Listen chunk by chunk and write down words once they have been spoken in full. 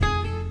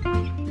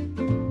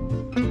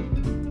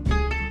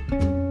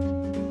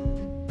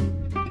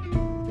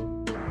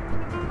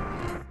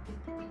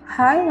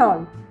Hi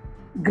all,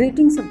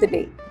 greetings of the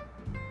day.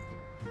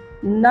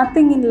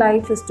 Nothing in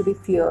life is to be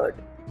feared,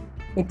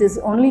 it is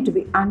only to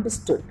be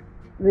understood.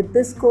 With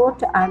this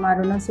quote, I am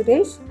Aruna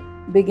Suresh,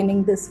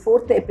 beginning this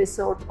fourth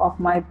episode of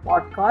my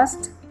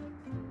podcast,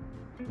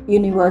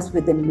 Universe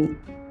Within Me.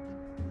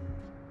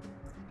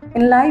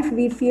 In life,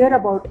 we fear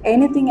about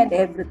anything and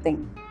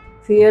everything.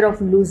 Fear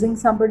of losing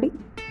somebody,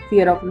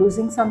 fear of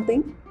losing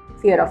something,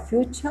 fear of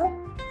future,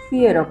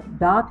 fear of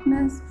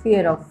darkness,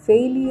 fear of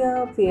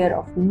failure, fear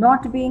of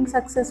not being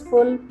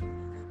successful,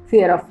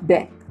 fear of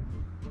death.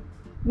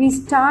 We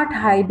start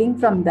hiding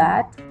from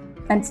that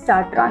and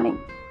start running.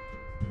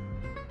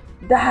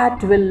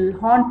 That will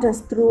haunt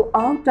us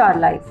throughout our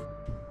life.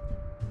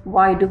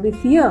 Why do we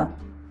fear?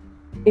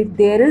 If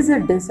there is a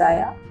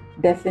desire,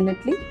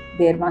 definitely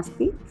there must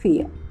be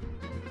fear.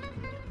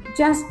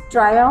 Just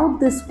try out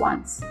this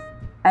once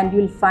and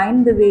you'll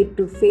find the way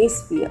to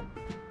face fear.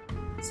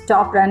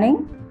 Stop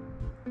running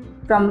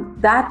from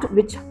that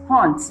which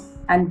haunts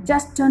and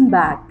just turn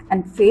back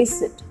and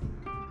face it.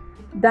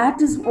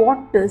 That is what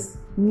is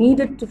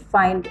needed to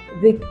find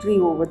victory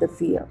over the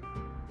fear.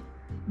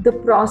 The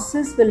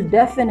process will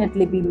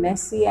definitely be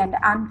messy and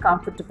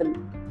uncomfortable,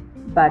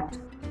 but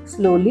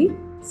slowly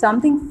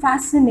something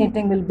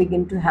fascinating will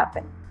begin to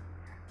happen.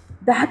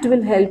 That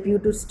will help you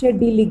to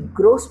steadily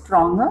grow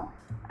stronger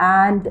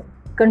and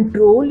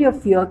control your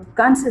fear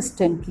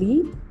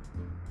consistently,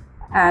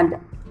 and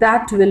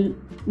that will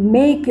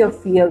make your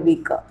fear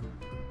weaker.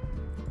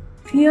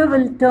 Fear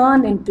will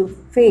turn into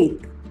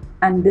faith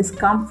and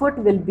discomfort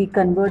will be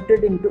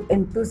converted into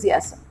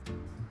enthusiasm.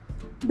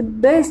 The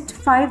best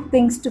 5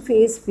 things to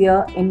face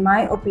fear, in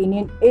my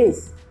opinion,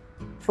 is: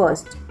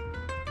 first,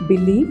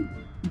 believe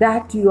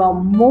that you are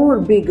more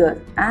bigger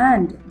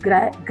and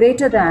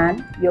greater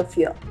than your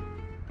fear.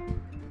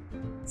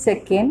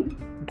 Second,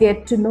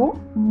 get to know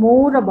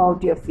more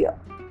about your fear.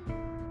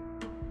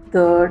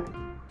 Third,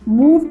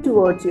 move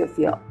towards your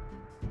fear.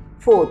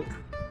 Fourth,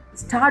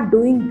 start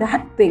doing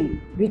that thing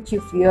which you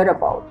fear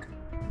about.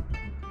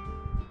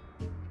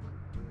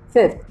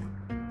 Fifth,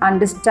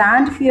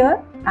 understand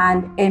fear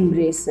and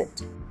embrace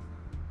it.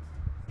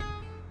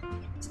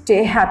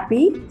 Stay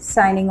happy.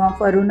 Signing off,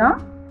 Aruna.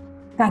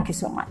 Thank you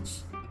so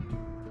much.